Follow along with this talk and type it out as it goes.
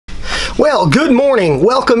Well, good morning.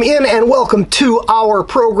 Welcome in and welcome to our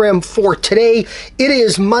program for today. It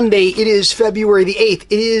is Monday. It is February the 8th.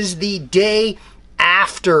 It is the day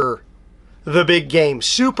after the big game.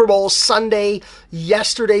 Super Bowl Sunday,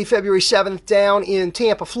 yesterday, February 7th, down in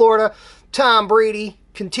Tampa, Florida. Tom Brady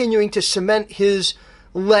continuing to cement his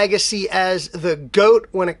legacy as the GOAT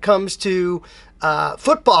when it comes to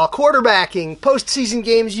football, quarterbacking, postseason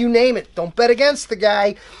games, you name it. Don't bet against the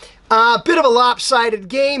guy. Bit of a lopsided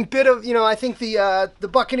game. I think the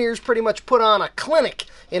Buccaneers pretty much put on a clinic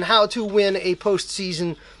in how to win a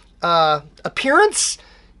postseason appearance.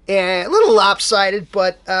 And a little lopsided,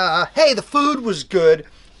 but hey, the food was good.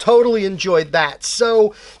 Totally enjoyed that.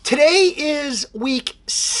 So today is week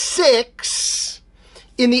 6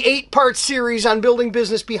 in the 8-part series on building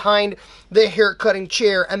business behind the haircutting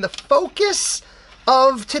chair. And the focus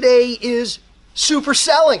of today is super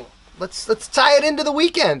selling. Let's tie it into the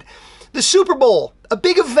weekend. The Super Bowl, a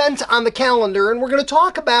big event on the calendar, and we're going to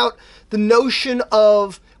talk about the notion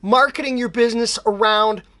of marketing your business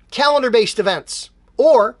around calendar-based events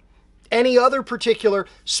or any other particular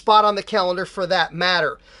spot on the calendar for that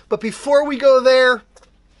matter. But before we go there,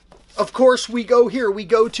 of course, we go here. We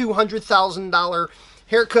go to $100,000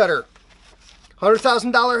 Haircutter.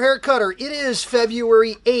 $100,000 Haircutter. It is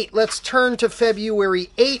February 8th. Let's turn to February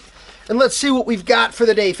 8th. And let's see what we've got for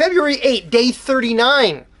the day. February 8th, day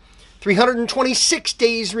 39. 326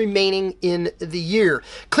 days remaining in the year.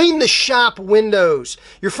 Clean the shop windows.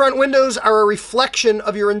 Your front windows are a reflection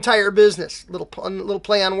of your entire business. Little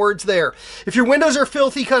play on words there. If your windows are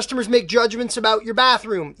filthy, customers make judgments about your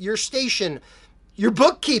bathroom, your station, your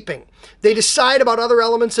bookkeeping. They decide about other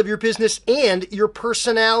elements of your business and your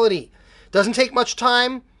personality. Doesn't take much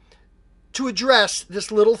time to address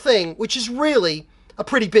this little thing, which is really a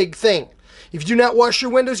pretty big thing. If you do not wash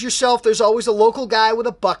your windows yourself, there's always a local guy with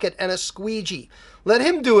a bucket and a squeegee. Let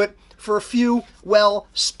him do it for a few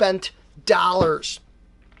well-spent dollars.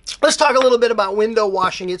 Let's talk a little bit about window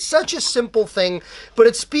washing. It's such a simple thing, but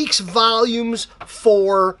it speaks volumes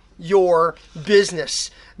for your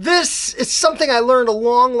business. This is something I learned a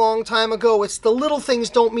long, long time ago. It's the little things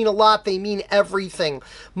don't mean a lot. They mean everything.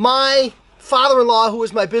 My father-in-law, who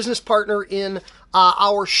was my business partner in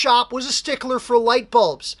our shop, was a stickler for light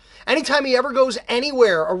bulbs. Anytime he ever goes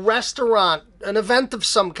anywhere, a restaurant, an event of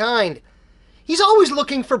some kind, he's always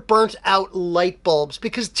looking for burnt out light bulbs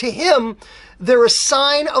because to him, they're a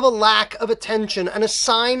sign of a lack of attention and a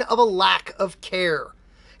sign of a lack of care.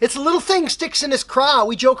 It's a little thing, sticks in his craw.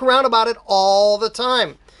 We joke around about it all the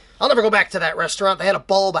time. I'll never go back to that restaurant. They had a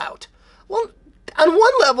bulb out. Well, on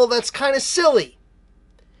one level, that's kind of silly.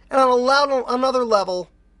 And on another level,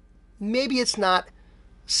 maybe it's not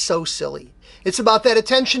so silly. It's about that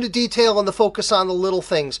attention to detail and the focus on the little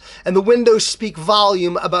things. And the windows speak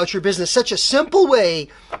volume about your business. Such a simple way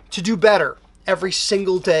to do better every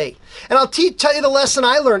single day. And I'll tell you the lesson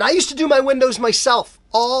I learned. I used to do my windows myself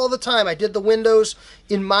all the time. I did the windows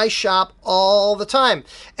in my shop all the time.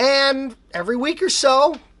 And every week or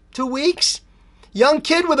so, 2 weeks, young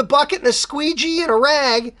kid with a bucket and a squeegee and a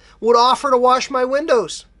rag would offer to wash my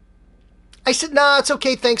windows. I said, nah, it's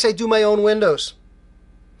okay, thanks, I do my own windows.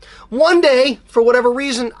 One day, for whatever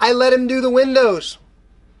reason, I let him do the windows.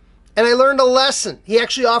 And I learned a lesson. He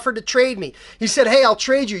actually offered to trade me. He said, hey, I'll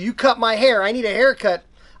trade you. You cut my hair. I need a haircut.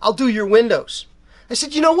 I'll do your windows. I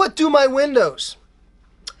said, you know what? Do my windows.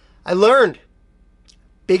 I learned.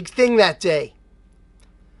 Big thing that day.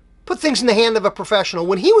 Put things in the hand of a professional.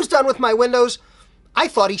 When he was done with my windows, I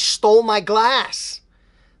thought he stole my glass.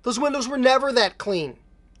 Those windows were never that clean.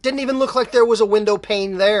 Didn't even look like there was a window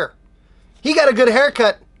pane there. He got a good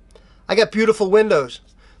haircut. I got beautiful windows.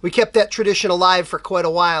 We kept that tradition alive for quite a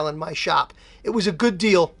while in my shop. It was a good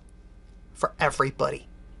deal for everybody.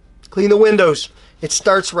 Clean the windows. It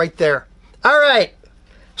starts right there. All right.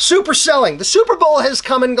 Super selling. The Super Bowl has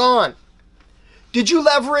come and gone. Did you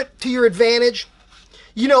lever it to your advantage?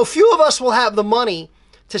 You know, few of us will have the money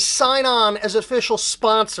to sign on as official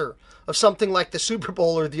sponsor of something like the Super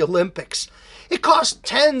Bowl or the Olympics. It costs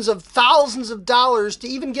tens of thousands of dollars to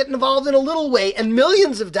even get involved in a little way and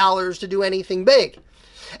millions of dollars to do anything big.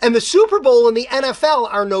 And the Super Bowl and the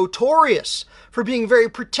NFL are notorious for being very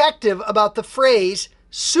protective about the phrase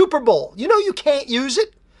Super Bowl. You know you can't use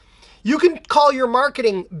it. You can call your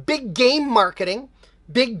marketing big game marketing,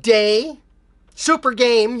 big day, super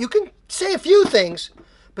game. You can say a few things,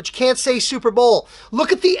 but you can't say Super Bowl.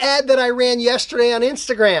 Look at the ad that I ran yesterday on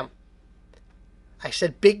Instagram. I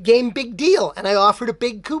said big game, big deal, and I offered a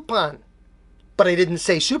big coupon. But I didn't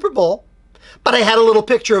say Super Bowl. But I had a little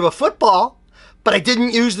picture of a football. But I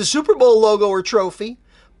didn't use the Super Bowl logo or trophy.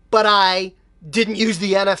 But I didn't use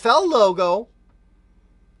the NFL logo.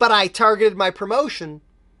 but I targeted my promotion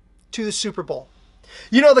to the Super Bowl.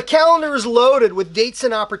 You know, the calendar is loaded with dates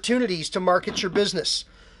and opportunities to market your business.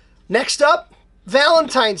 Next up,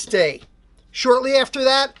 Valentine's Day. Shortly after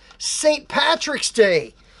that, St. Patrick's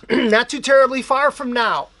Day. Not too terribly far from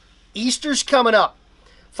now. Easter's coming up.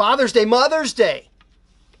 Father's Day, Mother's Day.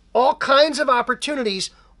 All kinds of opportunities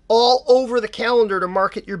all over the calendar to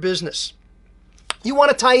market your business. You want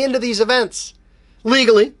to tie into these events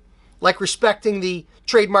legally, like respecting the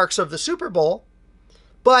trademarks of the Super Bowl,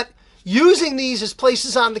 but using these as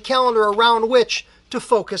places on the calendar around which to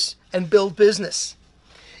focus and build business.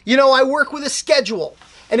 You know, I work with a schedule,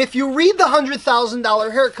 and if you read the $100,000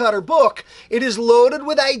 Haircutter book, it is loaded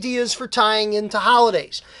with ideas for tying into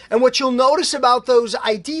holidays. And what you'll notice about those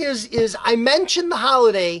ideas is I mention the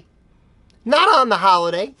holiday, not on the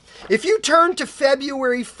holiday. If you turn to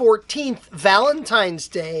February 14th, Valentine's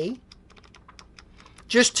Day,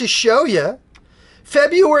 just to show you,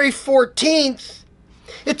 February 14th,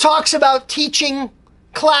 it talks about teaching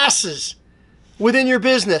classes within your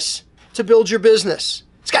business to build your business.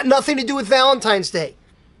 It's got nothing to do with Valentine's Day.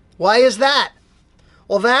 Why is that?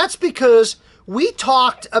 Well, that's because we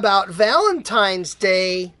talked about Valentine's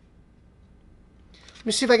Day. Let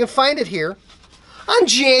me see if I can find it here. On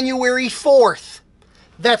January 4th.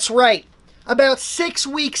 That's right. About 6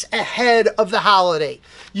 weeks ahead of the holiday.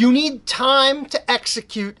 You need time to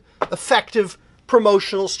execute effective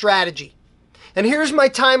promotional strategy. And here's my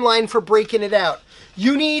timeline for breaking it out.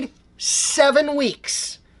 You need 7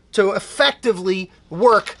 weeks to effectively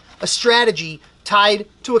work a strategy tied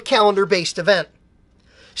to a calendar-based event.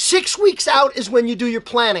 6 weeks out is when you do your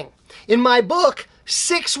planning. In my book,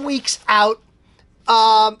 6 weeks out,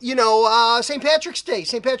 St. Patrick's Day.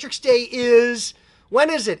 St. Patrick's Day is, when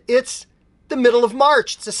is it? It's the middle of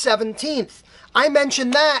March. It's the 17th. I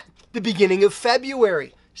mentioned that the beginning of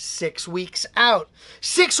February. 6 weeks out.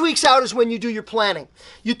 6 weeks out is when you do your planning.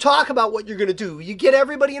 You talk about what you're going to do. You get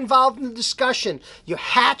everybody involved in the discussion. You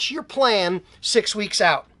hatch your plan 6 weeks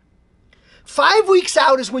out. 5 weeks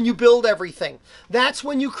out is when you build everything. That's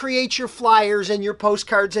when you create your flyers and your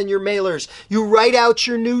postcards and your mailers. You write out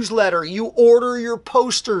your newsletter. You order your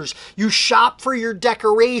posters. You shop for your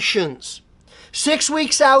decorations. 6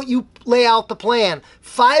 weeks out, you lay out the plan.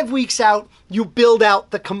 5 weeks out, you build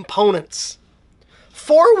out the components.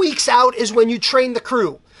 4 weeks out is when you train the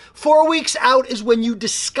crew. 4 weeks out is when you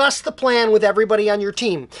discuss the plan with everybody on your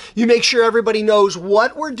team. You make sure everybody knows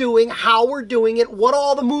what we're doing, how we're doing it, what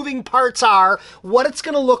all the moving parts are, what it's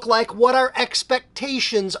going to look like, what our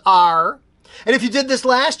expectations are. And if you did this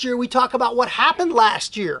last year, we talk about what happened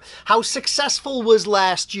last year. How successful was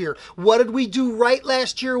last year? What did we do right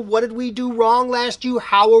last year? What did we do wrong last year?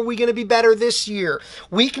 How are we going to be better this year?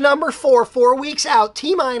 Week number 4, 4 weeks out,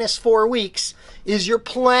 T-minus 4 weeks, is your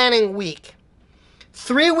planning week.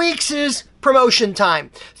 3 weeks is promotion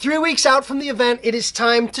time. 3 weeks out from the event, it is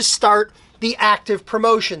time to start the active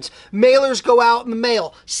promotions. Mailers go out in the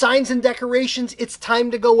mail. Signs and decorations, it's time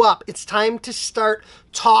to go up. It's time to start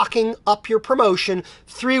talking up your promotion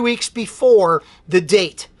 3 weeks before the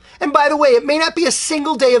date. And by the way, it may not be a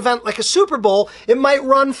single day event like a Super Bowl. It might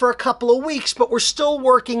run for a couple of weeks, but we're still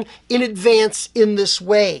working in advance in this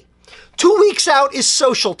way. 2 weeks out is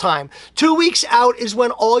social time. 2 weeks out is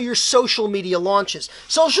when all your social media launches.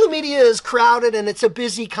 Social media is crowded and it's a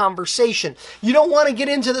busy conversation. You don't want to get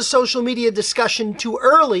into the social media discussion too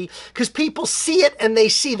early because people see it and they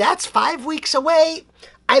see that's 5 weeks away.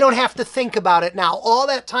 I don't have to think about it now. All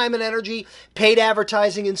that time and energy, paid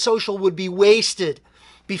advertising and social would be wasted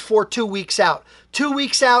before 2 weeks out. 2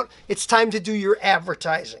 weeks out, it's time to do your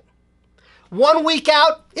advertising. 1 week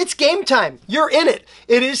out, it's game time. You're in it.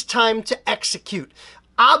 It is time to execute.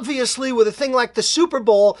 Obviously, with a thing like the Super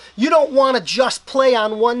Bowl, you don't want to just play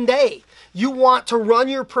on one day. You want to run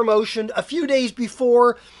your promotion a few days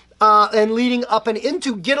before and leading up and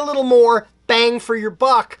into, get a little more bang for your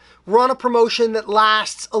buck. Run a promotion that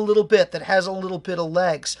lasts a little bit, that has a little bit of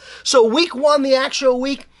legs. So week 1, the actual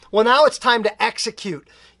week, well, now it's time to execute.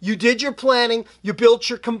 You did your planning, you built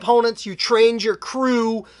your components, you trained your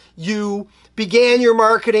crew, you began your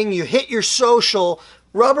marketing, you hit your social.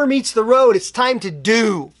 Rubber meets the road, it's time to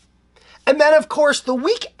do. And then, of course, the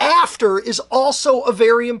week after is also a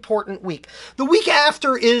very important week. The week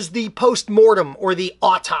after is the post-mortem or the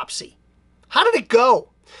autopsy. How did it go?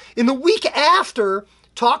 In the week after,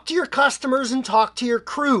 talk to your customers and talk to your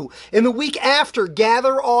crew. In the week after,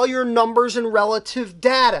 gather all your numbers and relative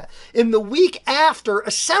data. In the week after,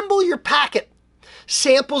 assemble your packet.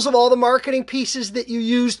 samples of all the marketing pieces that you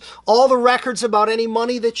used, all the records about any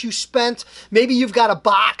money that you spent. Maybe you've got a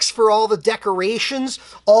box for all the decorations.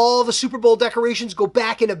 All the Super Bowl decorations go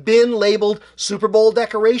back in a bin labeled Super Bowl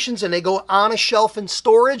decorations, and they go on a shelf in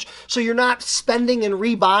storage, so you're not spending and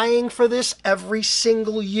rebuying for this every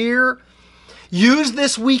single year. Use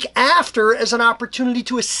this week after as an opportunity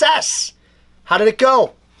to assess. How did it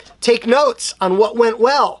go? Take notes on what went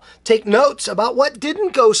well. Take notes about what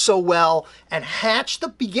didn't go so well, and hatch the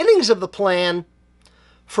beginnings of the plan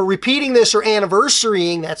for repeating this or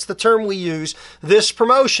anniversarying, that's the term we use, this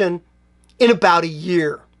promotion in about a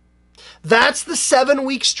year. That's the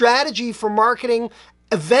 7-week strategy for marketing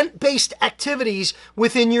event-based activities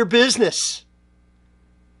within your business.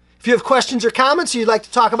 If you have questions or comments, or you'd like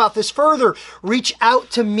to talk about this further, reach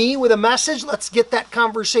out to me with a message. Let's get that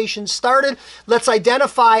conversation started. Let's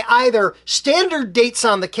identify either standard dates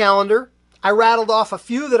on the calendar. I rattled off a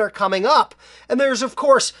few that are coming up. And there's, of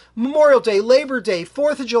course, Memorial Day, Labor Day,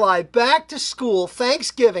 4th of July, back to school,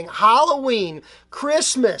 Thanksgiving, Halloween,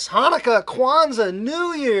 Christmas, Hanukkah, Kwanzaa,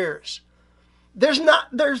 New Year's. There's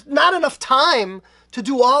not enough time to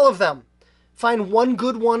do all of them. Find one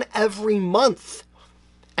good one every month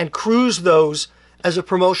and cruise those as a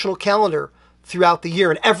promotional calendar throughout the year.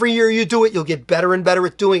 And every year you do it, you'll get better and better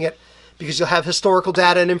at doing it because you'll have historical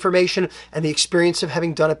data and information and the experience of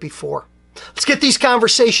having done it before. Let's get these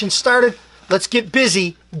conversations started. Let's get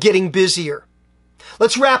busy getting busier.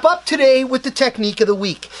 Let's wrap up today with the technique of the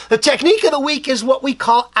week. The technique of the week is what we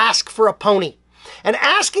call ask for a pony. And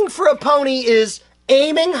asking for a pony is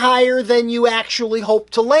aiming higher than you actually hope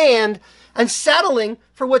to land and settling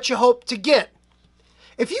for what you hope to get.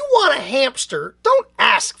 If you want a hamster, don't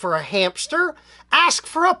ask for a hamster, ask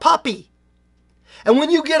for a puppy. And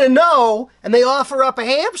when you get a no and they offer up a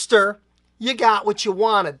hamster, you got what you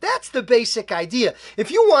wanted. That's the basic idea.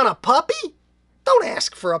 If you want a puppy, don't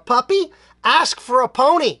ask for a puppy, ask for a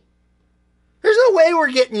pony. There's no way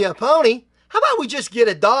we're getting you a pony. How about we just get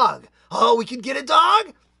a dog? Oh, we could get a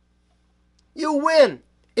dog? You win.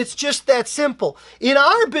 It's just that simple. In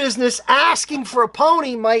our business, asking for a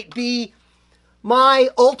pony might be my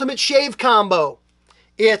ultimate shave combo.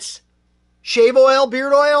 It's shave oil,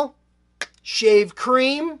 beard oil, shave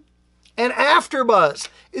cream, and afterbuzz.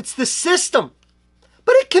 It's the system,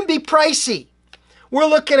 but it can be pricey. We're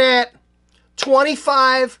looking at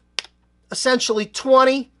 25, essentially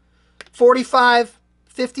 20, 45,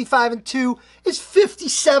 55, and 2 is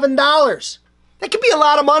 $57. That could be a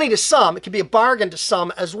lot of money to some. It could be a bargain to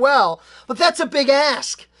some as well, but that's a big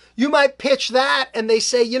ask. You might pitch that and they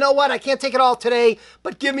say, you know what, I can't take it all today,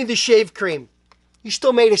 but give me the shave cream. You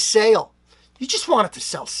still made a sale. You just wanted to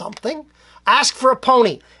sell something. Ask for a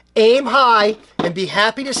pony. Aim high and be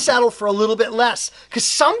happy to settle for a little bit less. Because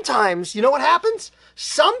sometimes, you know what happens?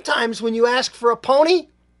 Sometimes when you ask for a pony,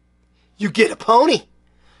 you get a pony.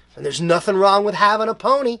 And there's nothing wrong with having a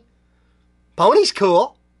pony. Pony's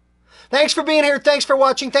cool. Thanks for being here. Thanks for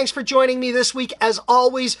watching. Thanks for joining me this week. As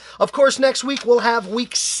always, of course, next week we'll have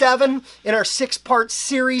week 7 in our 6-part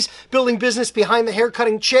series, Building Business Behind the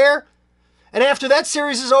Haircutting Chair. And after that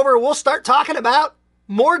series is over, we'll start talking about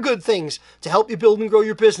more good things to help you build and grow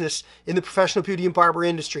your business in the professional beauty and barber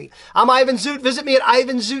industry. I'm Ivan Zoot. Visit me at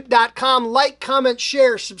ivanzoot.com. Like, comment,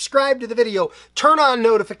 share, subscribe to the video, turn on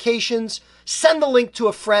notifications, send the link to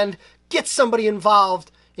a friend, get somebody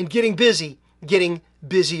involved in getting busy, getting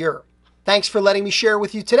busier. Thanks for letting me share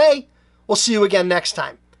with you today. We'll see you again next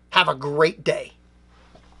time. Have a great day.